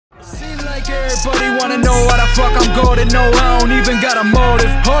Like everybody wanna know why the fuck I'm golden. No, I don't even got a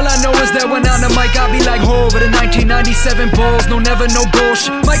motive. All I know is that when on the mic I be like Hov the 1997 Bulls. No, never no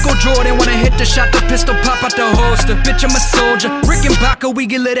bullshit. Michael Jordan wanna hit the shot, the pistol pop out the holster. Bitch, I'm a soldier. Rick and Baca, we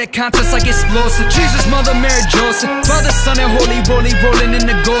get lit at concerts like explosive. Jesus, Mother Mary, Joseph, Father, Son, and Holy Roly rolling in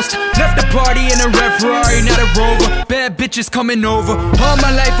the Ghost. Left the party in a red Ferrari, not a Rover. Bad bitches coming over. All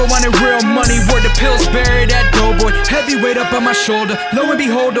my life I wanted real money. Word the pills buried at Doughboy. Heavyweight up on my shoulder. Lo and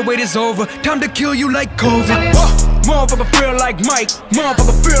behold, the wait is over. Time to kill you like COVID. Motherfucker feel like Mike.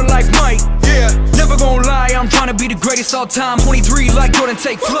 Motherfucker feel like Mike. Yeah, never gonna lie, I'm trying to be the greatest all time. 23 like Jordan,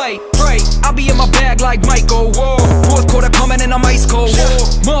 take flight. Right, I'll be in my bag like Michael. Whoa, fourth quarter coming and I'm ice cold.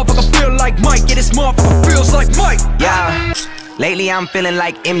 Whoa, motherfucker feel like Mike. Yeah, this motherfucker feels like Mike. Yeah. Lately I'm feeling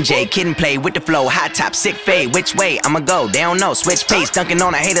like MJ, kid and play with the flow, high top, sick fade. Which way I'ma go? They don't know. Switch pace, dunking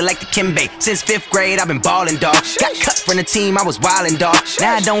on a hater like the Kimbe. Since 5th grade I've been ballin', dog. Got cut from the team, I was wildin', dog.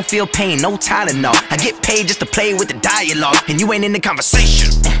 Now I don't feel pain, no Tylenol. I get paid just to play with the dialogue, and you ain't in the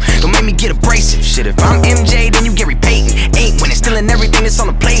conversation. Don't make me get abrasive. Shit, if I'm MJ, then you Gary Payton. Ain't winning, stealing everything that's on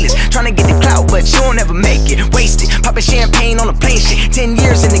the playlist. Tryna get the clout, but you don't ever make it. Wasted, poppin' champagne on the plane shit. 10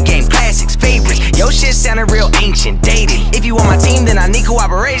 years in the game, classics, favorites. Yo shit sounded real ancient, dated. If you on my team, then I need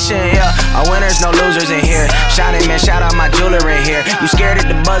cooperation, yeah. All winners, no losers in here. Shining man, shout out my jeweler in here. You scared at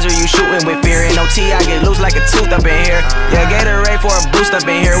the buzzer, you shooting with fear. In OT, I get loose like a tooth up in here. Yeah, Gatorade for a boost up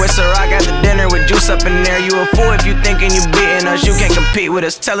in here. With Ciroc at the dinner with juice up in there. You a fool if you thinking you beating us. You can't compete with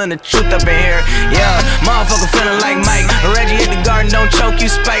us, telling the truth up in here. Yeah, motherfucker feeling like Mike. Reggie hit the garden, don't choke, you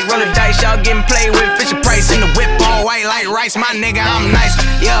spike. Roll the dice, y'all getting played with. Fisher Price in the whip, all white like rice. My nigga, I'm nice.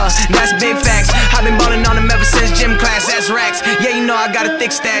 Yeah, that's big facts. I've been ballin' on them ever since gym class, that's racks. Yeah, you know I got a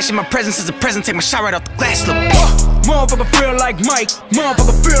thick stash, and my presence is a present. Take my shot right off the glass, look. Motherfucker feel like Mike.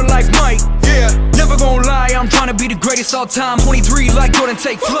 Motherfucker feel like Mike. Yeah, never gonna lie, I'm trying to be the greatest all time. 23 like Jordan,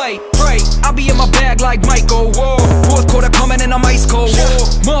 take flight. Right, I'll be in my bag like Michael. Whoa, fourth quarter coming and I'm ice cold.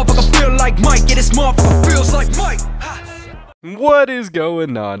 Whoa, motherfucker feel like Mike. Yeah, this motherfucker feels like Mike. What is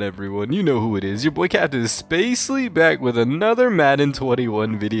going on, everyone? You know who it is. Your boy Captain Spacely back with another Madden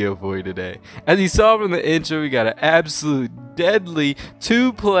 21 video for you today. As you saw from the intro, we got an absolute deadly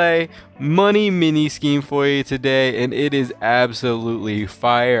 2-play money mini scheme for you today, and it is absolutely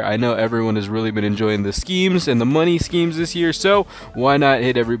fire. I know everyone has really been enjoying the schemes and the money schemes this year, so why not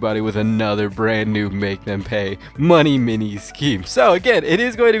hit everybody with another brand new make them pay money mini scheme. So again, it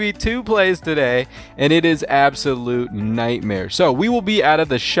is going to be 2 plays today, and it is absolute nightmare. So we will be out of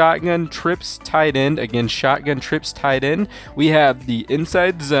the shotgun trips tight end. Again, shotgun trips tight end. We have the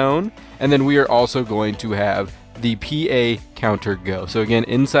inside zone, and then we are also going to have the PA counter go. So again,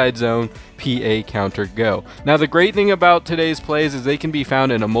 inside zone, PA counter go. Now the great thing about today's plays is they can be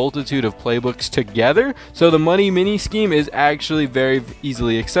found in a multitude of playbooks together, so the money mini scheme is actually very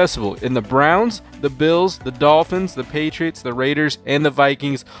easily accessible. In the Browns, the Bills, the Dolphins, the Patriots, the Raiders, and the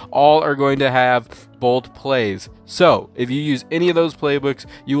Vikings all are going to have both plays. So if you use any of those playbooks,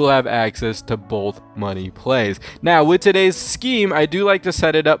 you will have access to both money plays. Now with today's scheme, I do like to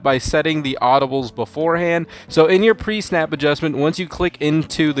set it up by setting the audibles beforehand. So in your pre-snap adjustment, once you click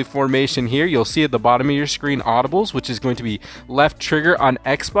into the formation here, you'll see at the bottom of your screen audibles, which is going to be left trigger on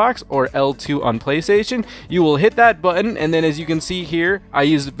Xbox or L2 on PlayStation. You will hit that button, and then as you can see here, I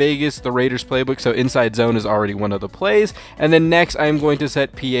used Vegas, the Raiders playbook, so inside zone is already one of the plays. And then next, I'm going to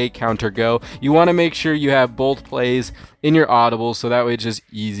set PA counter go. You want to make sure you have both plays in your audibles, so that way it's just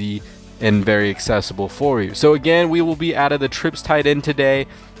easy and very accessible for you. So again, we will be out of the trips tight end today,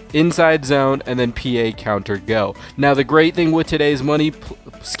 inside zone, and then PA counter go. Now the great thing with today's money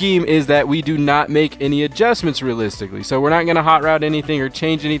scheme is that we do not make any adjustments realistically, so we're not going to hot route anything or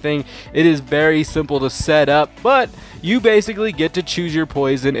change anything. It is very simple to set up, but you basically get to choose your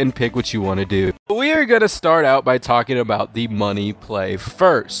poison and pick what you want to do. We are going to start out by talking about the money play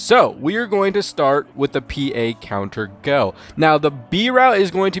first. So we are going to start with the PA counter go. Now the B route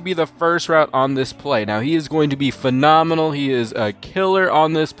is going to be the first route on this play. Now he is going to be phenomenal. He is a killer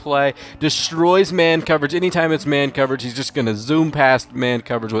on this play. Destroys man coverage. Anytime it's man coverage, he's just going to zoom past man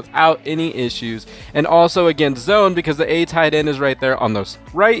coverage without any issues. And also against zone, because the A tight end is right there on the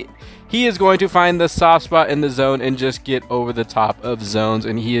right, he is going to find the soft spot in the zone and just get over the top of zones,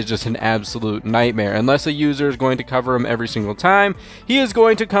 and he is just an absolute nightmare. Unless a user is going to cover him every single time, he is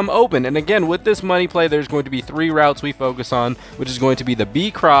going to come open. And again, with this money play, there's going to be 3 routes we focus on, which is going to be the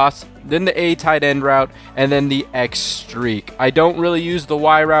B cross, then the A tight end route, and then the X streak. I don't really use the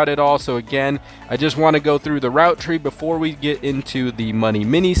Y route at all, so again, I just want to go through the route tree before we get into the money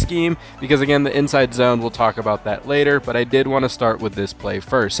mini scheme, because again, the inside zone, we'll talk about that later, but I did want to start with this play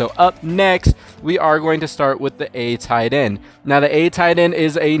first. So up next, we are going to start with the A tight end. Now the A tight end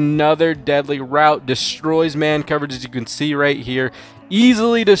is another deadly route, destroys man coverage, as you can see right here.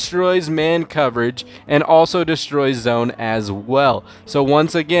 Easily destroys man coverage and also destroys zone as well. So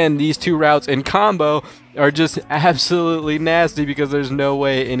once again, these two routes in combo are just absolutely nasty because there's no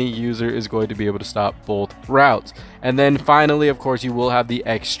way any user is going to be able to stop both routes. And then finally, of course, you will have the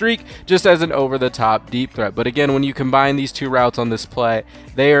X streak just as an over-the-top deep threat. But again, when you combine these two routes on this play,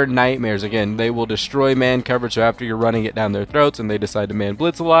 they are nightmares. Again, they will destroy man coverage. So after you're running it down their throats and they decide to man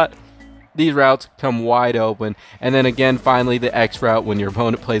blitz a lot, these routes come wide open. And then again, finally, the X route, when your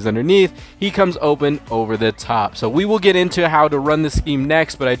opponent plays underneath, he comes open over the top. So we will get into how to run this scheme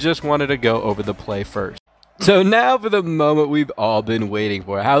next, but I just wanted to go over the play first. So now for the moment we've all been waiting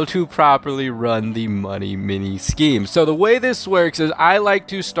for, how to properly run the money mini scheme. So the way this works is I like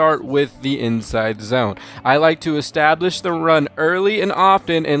to start with the inside zone. I like to establish the run early and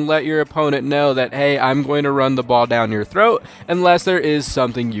often and let your opponent know that, hey, I'm going to run the ball down your throat unless there is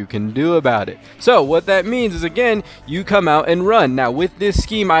something you can do about it. So what that means is, again, you come out and run. Now with this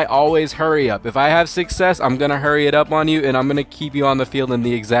scheme, I always hurry up. If I have success, I'm going to hurry it up on you and I'm going to keep you on the field in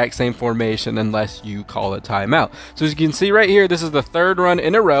the exact same formation unless you call it timeout. So as you can see right here, this is the third run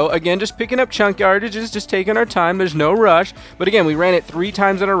in a row. Again, just picking up chunk yardages, just taking our time. There's no rush. But again, we ran it 3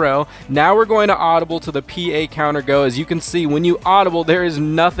 times in a row. Now we're going to audible to the PA counter go. As you can see, when you audible, there is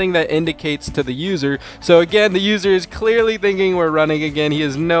nothing that indicates to the user. So again, the user is clearly thinking we're running again. He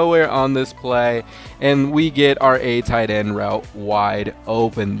is nowhere on this play. And we get our A tight end route wide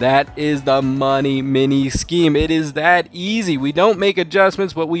open. That is the money mini scheme. It is that easy. We don't make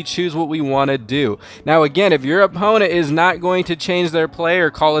adjustments, but we choose what we want to do. Now again, if your opponent is not going to change their play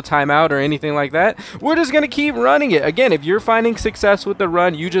or call a timeout or anything like that, we're just going to keep running it. Again, if you're finding success with the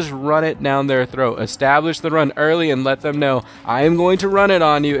run, you just run it down their throat. Establish the run early and let them know, I am going to run it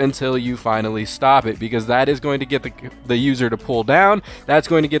on you until you finally stop it, because that is going to get the user to pull down. That's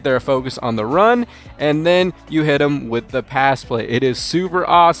going to get their focus on the run, and then you hit them with the pass play. It is super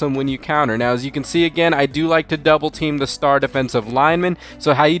awesome when you counter. Now, as you can see, again, I do like to double team the star defensive lineman.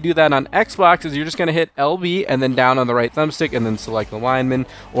 So how you do that on Xbox is you're just going to hit LB and then down on the right thumbstick and then select the lineman.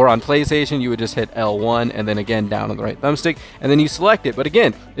 Or on PlayStation, you would just hit L1 and then again down on the right thumbstick and then you select it. But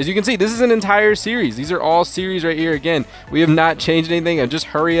again, as you can see, this is an entire series. These are all series right here. Again, we have not changed anything. I just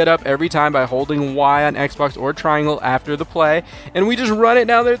hurry it up every time by holding Y on Xbox or triangle after the play, and we just run it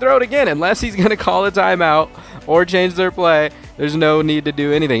down their throat again. Unless he's going to call a timeout or change their play, there's no need to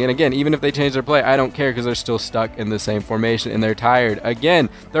do anything. And again, even if they change their play, I don't care because they're still stuck in the same formation and they're tired. Again,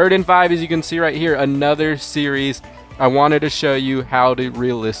 3rd and 5, as you can see right here, another series. I wanted to show you how to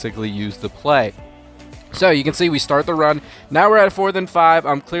realistically use the play. So you can see we start the run. Now we're at 4th and 5.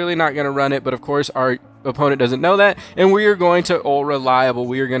 I'm clearly not going to run it, but of course our opponent doesn't know that, and we are going to all reliable.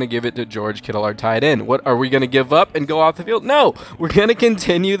 We are going to give it to George Kittle, our tight end. What are we going to give up and go off the field? No, we're going to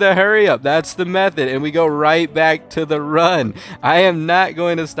continue the hurry up. That's the method, and we go right back to the run. I am not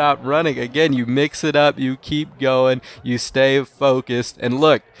going to stop running. Again, you mix it up, you keep going, you stay focused, and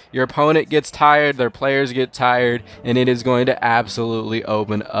look, your opponent gets tired, their players get tired, and it is going to absolutely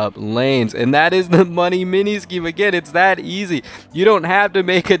open up lanes. And that is the money mini scheme. Again, it's that easy. You don't have to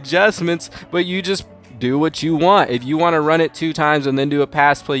make adjustments, but you just do what you want. If you want to run it 2 times and then do a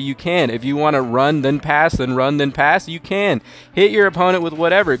pass play, you can. If you want to run, then pass, then run, then pass, you can. Hit your opponent with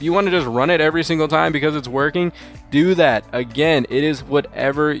whatever. If you want to just run it every single time because it's working, do that. Again, it is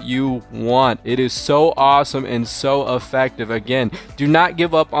whatever you want. It is so awesome and so effective. Again, do not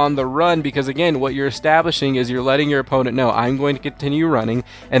give up on the run, because again, what you're establishing is you're letting your opponent know, I'm going to continue running,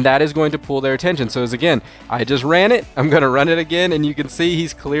 and that is going to pull their attention. So as again, I just ran it, I'm going to run it again, and you can see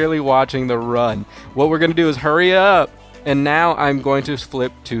he's clearly watching the run. What we're going to do is hurry up, and now I'm going to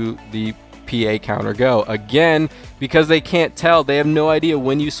flip to the PA counter go again, because they can't tell. They have no idea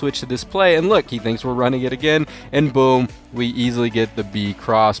when you switch to this play. And look, he thinks we're running it again, and boom, we easily get the B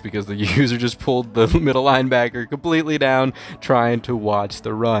cross because the user just pulled the middle linebacker completely down trying to watch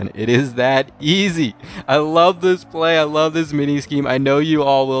the run. It is that easy. I love this play. I love this mini scheme. I know you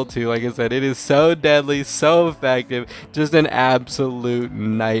all will too. Like I said, it is so deadly, so effective, just an absolute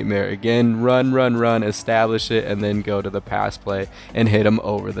nightmare. Again, run, run, run, establish it, and then go to the pass play and hit them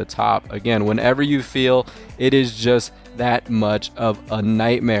over the top. Again, whenever you feel it is just that much of a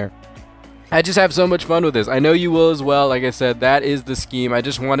nightmare. I just have so much fun with this. I know you will as well. Like I said, that is the scheme. I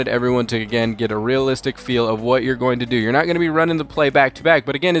just wanted everyone to, again, get a realistic feel of what you're going to do. You're not going to be running the play back to back,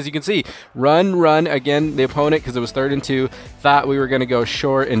 but again, as you can see, run. Again, the opponent, because it was 3rd and 2, thought we were going to go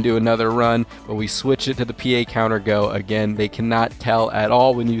short and do another run, but we switched it to the PA counter go. Again, they cannot tell at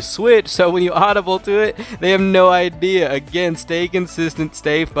all when you switch, so when you audible to it, they have no idea. Again, stay consistent,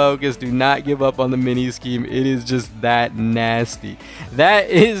 stay focused, do not give up on the mini scheme. It is just that nasty. That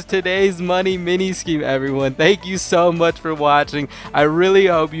is today's mini scheme, everyone. Thank you so much for watching. I really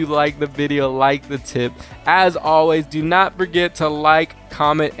hope you like the video, like the tip. As always, do not forget to like,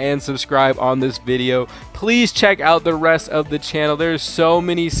 comment, and subscribe on this video. Please check out the rest of the channel. There's so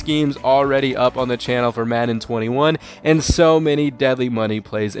many schemes already up on the channel for Madden 21 and so many deadly money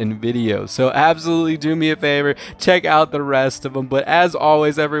plays and videos. So absolutely do me a favor, check out the rest of them. But as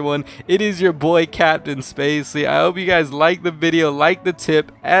always, everyone, it is your boy Captain Spacely. I hope you guys like the video, like the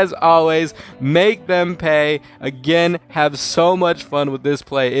tip. As always, make them pay. Again, have so much fun with this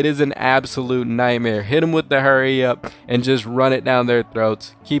play. It is an absolute nightmare. Hit them with the hurry up and just run it down their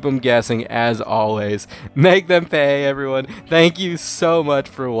throats. Keep them guessing as always. Make them pay, everyone. Thank you so much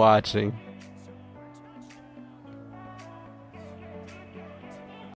for watching.